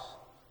cross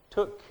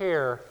took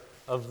care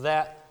of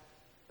that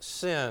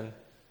sin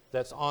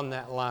that's on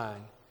that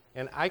line.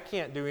 And I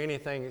can't do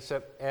anything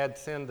except add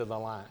sin to the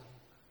line.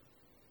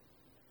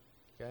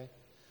 Okay?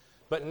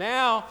 But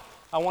now,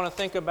 I want to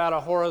think about a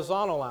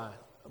horizontal line.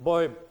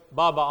 Boy,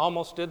 Bob, I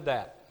almost did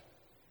that.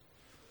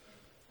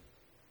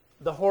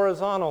 The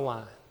horizontal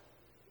line.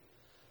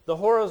 The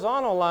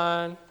horizontal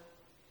line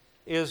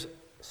is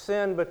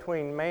sin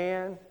between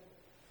man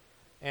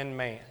and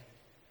man.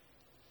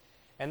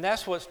 And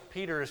that's what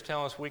Peter is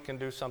telling us we can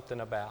do something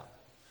about.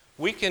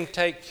 We can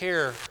take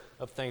care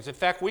of things. In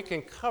fact, we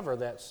can cover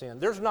that sin.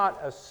 There's not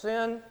a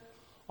sin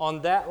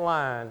on that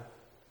line.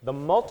 The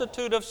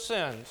multitude of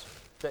sins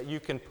that you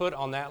can put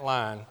on that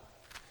line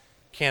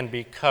can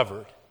be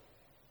covered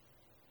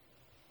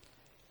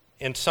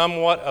in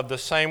somewhat of the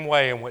same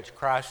way in which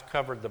Christ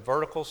covered the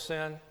vertical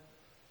sin,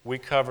 we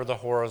cover the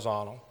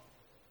horizontal.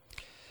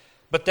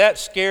 But that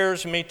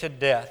scares me to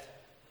death.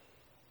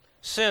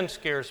 Sin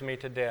scares me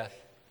to death.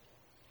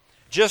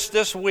 Just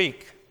this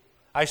week,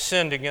 I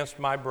sinned against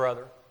my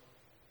brother.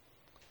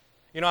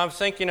 You know, I'm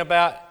thinking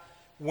about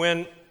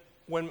when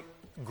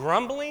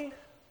grumbling,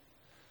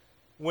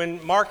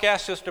 when Mark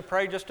asked us to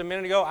pray just a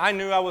minute ago, I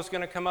knew I was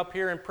going to come up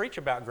here and preach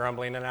about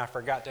grumbling, and I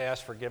forgot to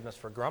ask forgiveness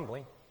for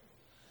grumbling.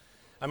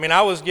 I mean,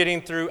 I was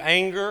getting through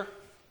anger,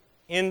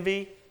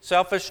 envy,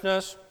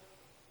 selfishness,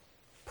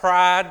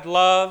 pride,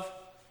 love.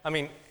 I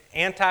mean,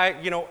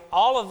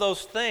 all of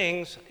those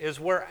things is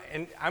where,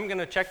 and I'm going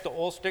to check the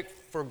oil stick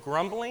for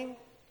grumbling.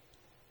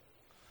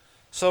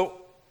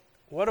 So,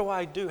 what do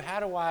I do?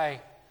 How do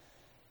I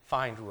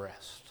find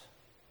rest?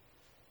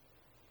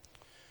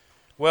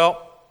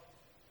 Well,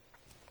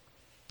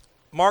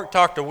 Mark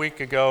talked a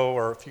week ago,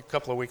 or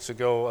couple of weeks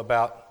ago,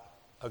 about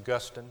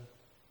Augustine,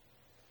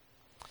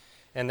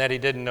 and that he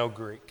didn't know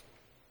Greek.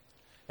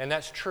 And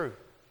that's true.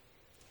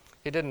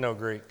 He didn't know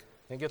Greek.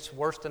 It gets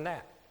worse than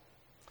that.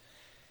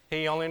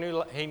 He only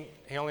knew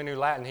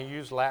Latin. He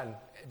used Latin.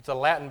 The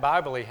Latin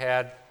Bible he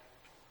had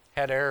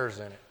errors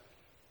in it.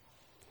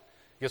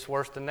 It gets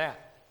worse than that.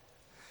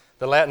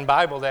 The Latin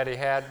Bible that he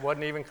had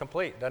wasn't even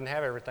complete. Doesn't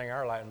have everything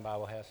our Latin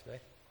Bible has today.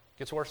 It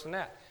gets worse than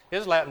that.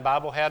 His Latin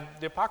Bible had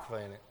the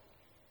Apocrypha in it.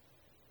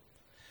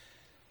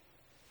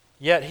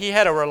 Yet he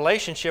had a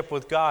relationship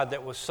with God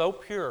that was so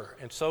pure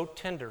and so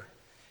tender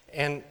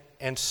and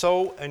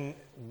so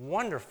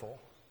wonderful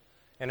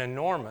and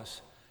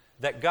enormous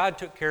that God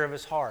took care of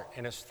his heart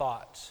and his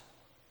thoughts.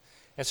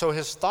 And so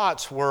his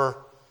thoughts were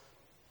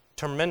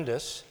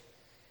tremendous,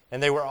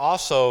 and they were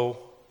also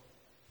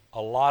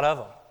a lot of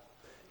them.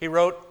 He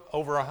wrote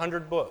over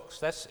 100 books.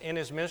 That's in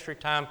his ministry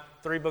time,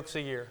 3 books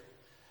a year.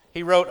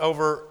 He wrote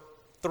over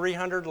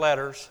 300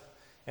 letters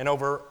and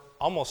over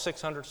almost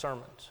 600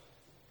 sermons.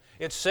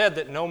 It's said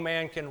that no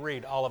man can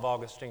read all of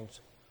Augustine's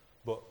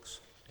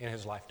books in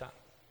his lifetime.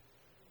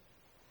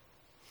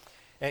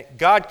 And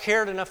God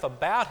cared enough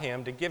about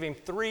him to give him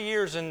 3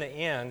 years in the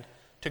end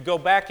to go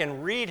back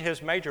and read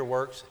his major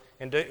works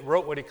and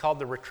wrote what he called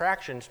the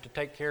retractions to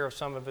take care of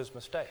some of his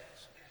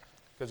mistakes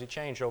because he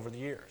changed over the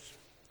years.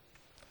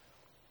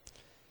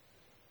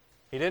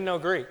 He didn't know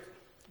Greek,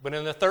 but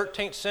in the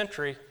 13th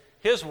century,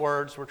 his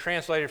words were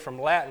translated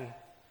from Latin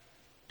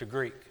to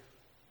Greek.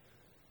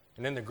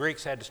 And then the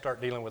Greeks had to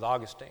start dealing with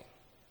Augustine.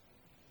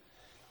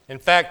 In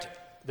fact,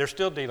 they're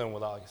still dealing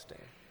with Augustine.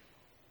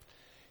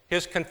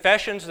 His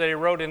confessions that he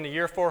wrote in the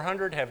year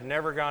 400 have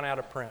never gone out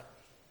of print.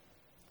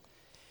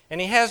 And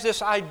he has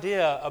this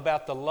idea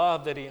about the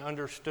love that he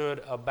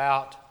understood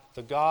about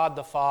the God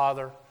the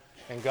Father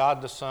and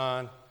God the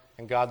Son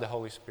and God the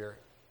Holy Spirit.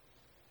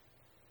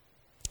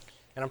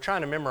 And I'm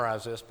trying to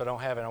memorize this, but I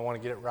don't have it. I want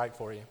to get it right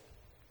for you.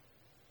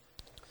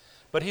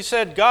 But he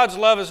said, God's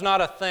love is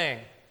not a thing.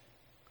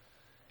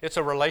 It's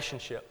a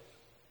relationship.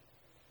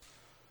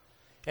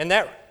 And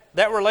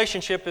that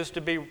relationship is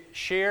to be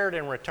shared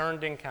and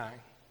returned in kind.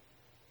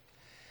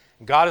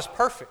 God is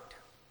perfect.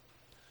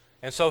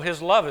 And so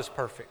his love is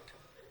perfect.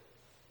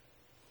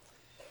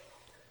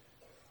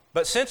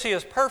 But since he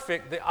is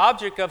perfect, the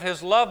object of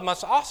his love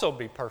must also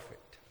be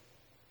perfect.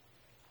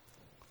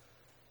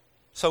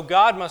 So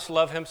God must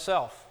love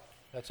himself.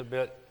 That's a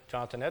bit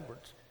Jonathan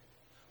Edwards.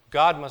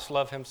 God must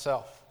love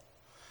himself.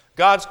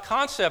 God's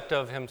concept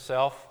of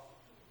himself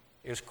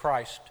is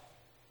Christ.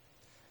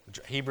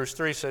 Hebrews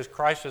 3 says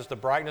Christ is the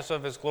brightness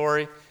of his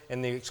glory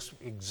and the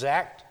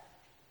exact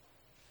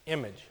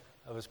image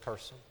of his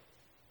person.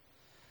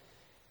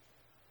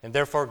 And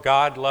therefore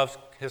God loves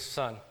his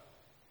Son.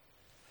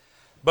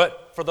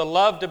 But for the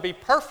love to be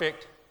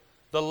perfect,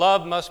 the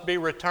love must be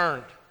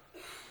returned.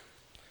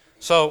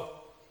 So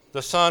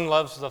the Son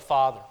loves the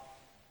Father.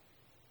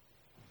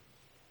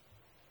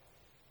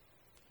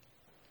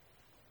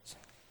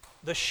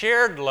 The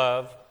shared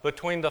love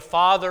between the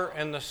Father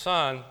and the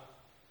Son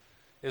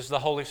is the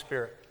Holy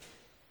Spirit.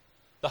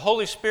 The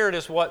Holy Spirit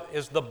is what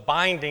is the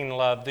binding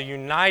love, the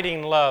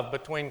uniting love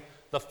between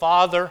the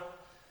Father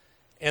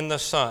and the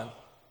Son.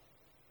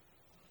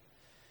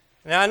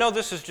 Now, I know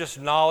this is just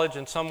knowledge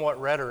and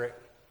somewhat rhetoric,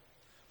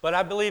 but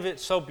I believe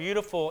it's so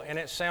beautiful and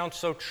it sounds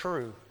so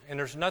true. And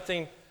there's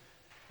nothing,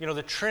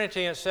 the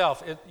Trinity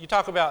itself. You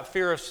talk about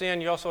fear of sin,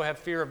 you also have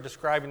fear of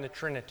describing the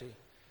Trinity.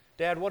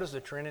 Dad, what is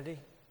the Trinity?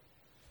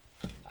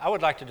 I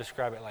would like to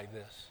describe it like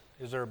this.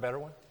 Is there a better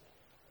one?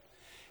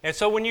 And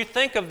so when you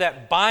think of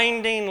that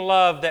binding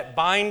love, that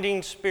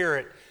binding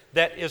spirit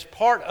that is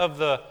part of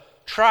the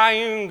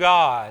triune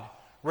God,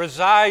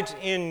 resides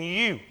in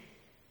you.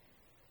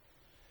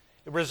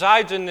 It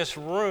resides in this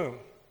room,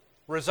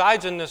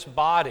 resides in this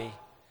body.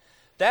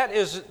 That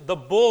is the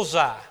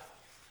bullseye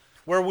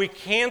where we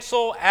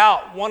cancel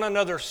out one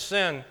another's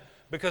sin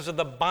because of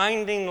the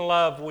binding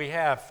love we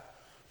have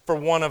for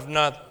one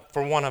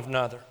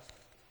another.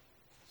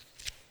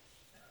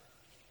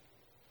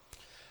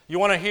 You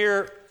want to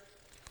hear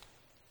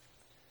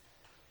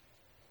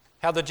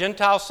how the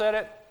Gentiles said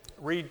it?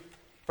 Read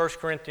 1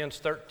 Corinthians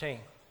 13.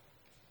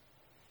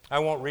 I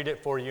won't read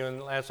it for you in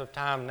the last of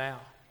time now.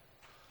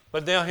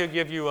 But then he'll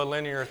give you a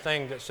linear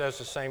thing that says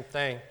the same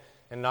thing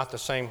and not the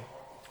same,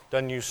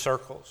 doesn't use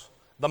circles.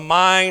 The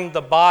mind,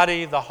 the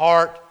body, the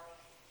heart,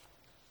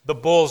 the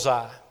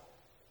bullseye.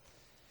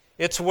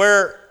 It's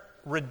where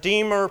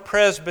Redeemer,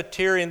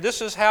 Presbyterian,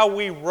 this is how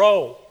we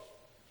roll.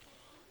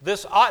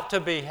 This ought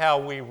to be how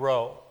we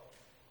roll.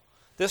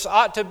 This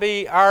ought to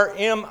be our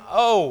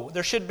M.O.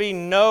 There should be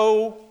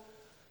no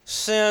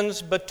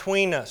sins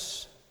between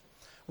us.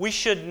 We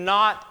should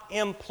not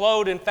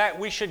implode. In fact,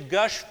 we should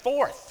gush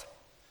forth.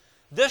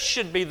 This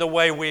should be the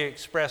way we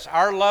express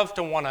our love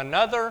to one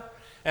another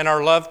and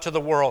our love to the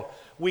world.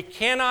 We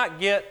cannot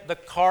get the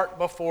cart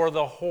before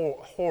the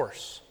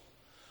horse.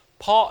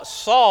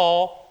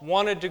 Saul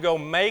wanted to go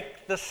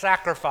make the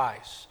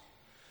sacrifice,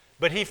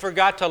 but he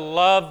forgot to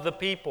love the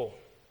people.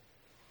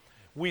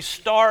 We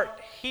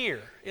start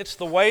here. It's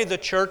the way the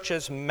church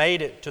has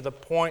made it to the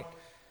point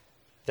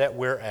that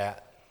we're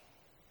at.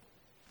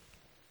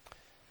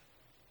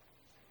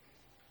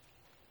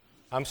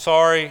 I'm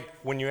sorry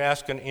when you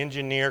ask an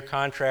engineer,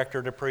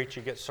 contractor to preach,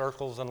 you get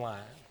circles and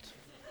lines.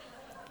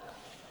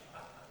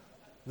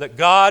 That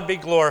God be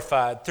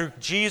glorified through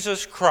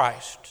Jesus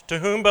Christ, to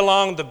whom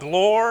belong the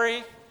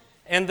glory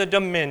and the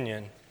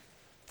dominion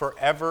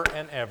forever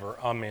and ever.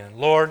 Amen.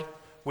 Lord,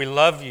 we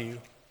love you.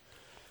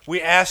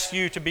 We ask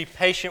you to be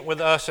patient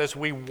with us as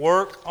we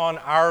work on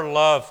our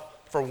love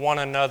for one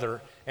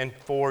another and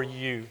for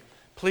you.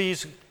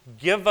 Please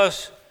give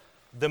us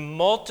the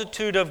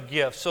multitude of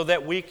gifts so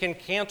that we can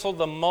cancel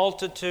the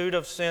multitude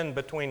of sin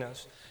between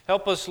us.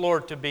 Help us,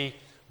 Lord, to be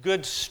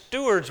good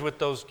stewards with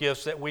those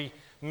gifts, that we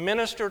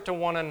minister to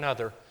one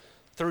another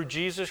through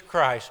Jesus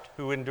Christ,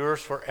 who endures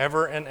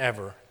forever and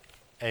ever.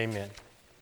 Amen.